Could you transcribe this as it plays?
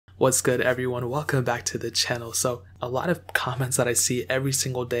What's good, everyone? Welcome back to the channel. So a lot of comments that I see every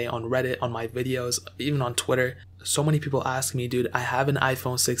single day on Reddit, on my videos, even on Twitter. So many people ask me, dude, I have an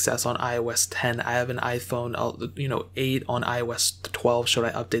iPhone 6s on iOS 10. I have an iPhone 8 on iOS 12. Should I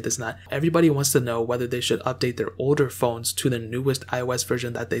update this and that? Everybody wants to know whether they should update their older phones to the newest iOS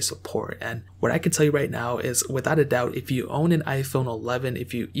version that they support. And what I can tell you right now is, without a doubt, if you own an iPhone 11,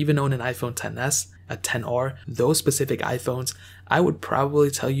 if you even own an iPhone 10s, a 10R, those specific iPhones, I would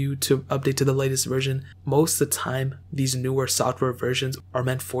probably tell you to update to the latest version. Most of the time, these newer software versions are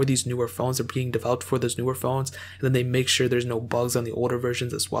meant for these newer phones. They're being developed for those newer phones, and then they make sure there's no bugs on the older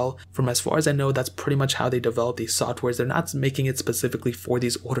versions as well. From as far as I know, that's pretty much how they develop these softwares. They're not making it specifically for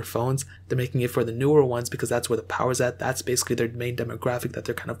these older phones. They're making it for the newer ones because that's where the power's at. That's basically their main demographic that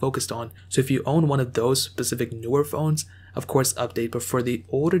they're kind of focused on. So if you own one of those specific newer phones, of course update. But for the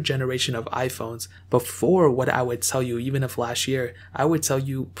older generation of iPhones, before, what I would tell you, even if last year, I would tell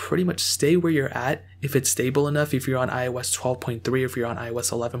you pretty much stay where you're at. If it's stable enough, if you're on iOS 12.3, if you're on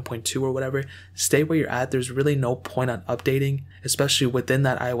iOS 11.2 or whatever, stay where you're at. There's really no point on updating, especially within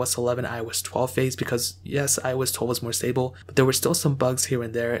that iOS 11, iOS 12 phase, because yes, iOS 12 was more stable, but there were still some bugs here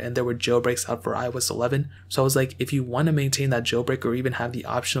and there were jailbreaks out for iOS 11. So I was like, if you want to maintain that jailbreak or even have the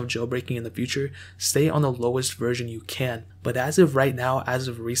option of jailbreaking in the future, stay on the lowest version you can. But as of right now, as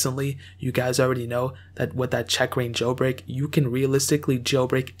of recently, you guys already know that with that checkra1n jailbreak, you can realistically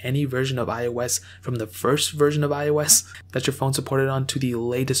jailbreak any version of iOS from the first version of iOS that your phone supported on to the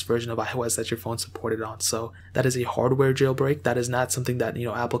latest version of iOS that your phone supported on. So that is a hardware jailbreak. That is not something that,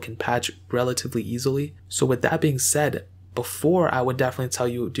 Apple can patch relatively easily. So with that being said, before, I would definitely tell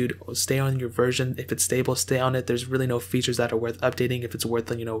you, dude, stay on your version. If it's stable, stay on it. There's really no features that are worth updating if it's worth,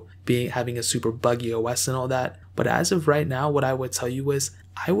 having a super buggy OS and all that. But as of right now, what I would tell you is,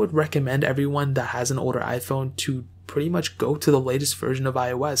 I would recommend everyone that has an older iPhone to pretty much go to the latest version of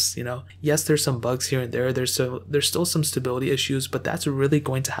iOS. Yes, there's some bugs here and there. There's still some stability issues, but that's really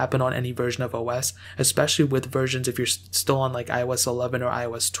going to happen on any version of OS, especially with versions if you're still on like iOS 11 or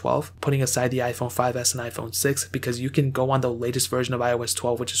iOS 12, putting aside the iPhone 5s and iPhone 6, because you can go on the latest version of iOS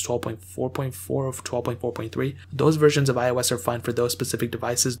 12, which is 12.4.4 or 12.4.3. Those versions of iOS are fine for those specific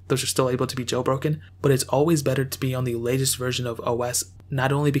devices. Those are still able to be jailbroken, but it's always better to be on the latest version of OS,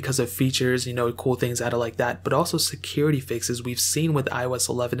 not only because of features, cool things out of like that, but also security fixes. We've seen with iOS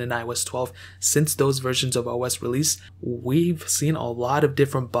 11 and iOS 12, since those versions of OS release, we've seen a lot of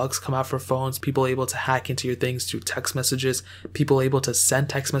different bugs come out for phones. People able to hack into your things through text messages, people able to send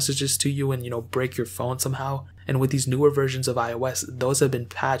text messages to you and, break your phone somehow. And with these newer versions of iOS, those have been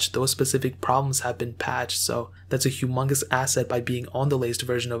patched. Those specific problems have been patched. So that's a humongous asset by being on the latest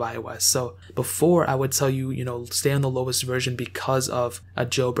version of iOS. So before, I would tell you, stay on the lowest version because of a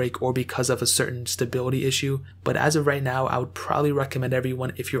jailbreak or because of a certain stability issue. But as of right now, I would probably recommend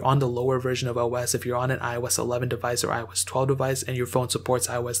everyone, if you're on the lower version of OS, if you're on an iOS 11 device or iOS 12 device and your phone supports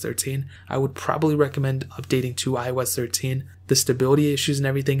iOS 13, I would probably recommend updating to iOS 13. The stability issues and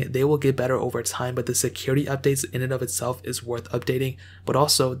everything, they will get better over time, but the security updates in and of itself is worth updating. But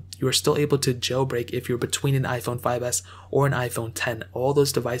also, you are still able to jailbreak if you're between an iPhone 5s or an iPhone 10. All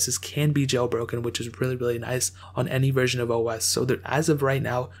those devices can be jailbroken, which is really, really nice on any version of OS. So as of right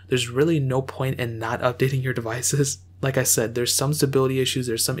now, there's really no point in not updating your devices. Like I said, there's some stability issues,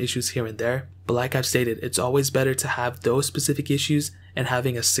 there's some issues here and there, but like I've stated, it's always better to have those specific issues and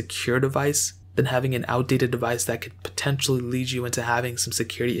having a secure device than having an outdated device that could potentially lead you into having some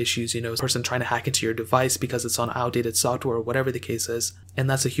security issues, a person trying to hack into your device because it's on outdated software or whatever the case is. And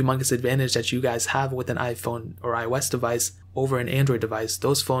that's a humongous advantage that you guys have with an iPhone or iOS device over an Android device.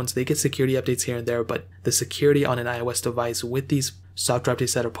 Those phones, they get security updates here and there, but the security on an iOS device with these software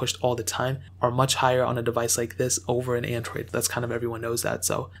updates that are pushed all the time are much higher on a device like this over an Android. That's kind of, everyone knows that.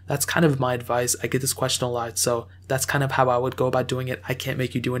 So that's kind of my advice. I get this question a lot, so that's kind of how I would go about doing it. I can't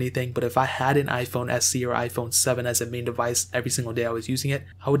make you do anything, but if I had an iPhone SE or iPhone 7 as a main device every single day I was using it,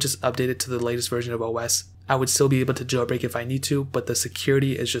 I would just update it to the latest version of OS. I would still be able to jailbreak if I need to, but the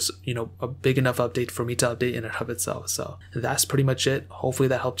security is just, a big enough update for me to update in and of itself. So that's pretty much it. Hopefully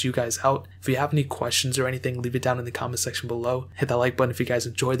that helped you guys out. If you have any questions or anything, leave it down in the comment section below. Hit that like button if you guys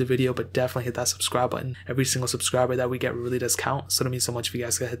enjoyed the video, but definitely hit that subscribe button. Every single subscriber that we get really does count, so it means so much if you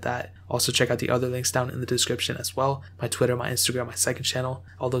guys could hit that. Also check out the other links down in the description as well. My Twitter, my Instagram, my second channel.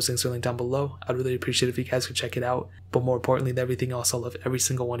 All those things are linked down below. I'd really appreciate it if you guys could check it out. But more importantly than everything else, I love every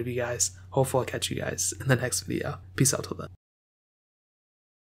single one of you guys. Hopefully I'll catch you guys in the next video. Peace out till then.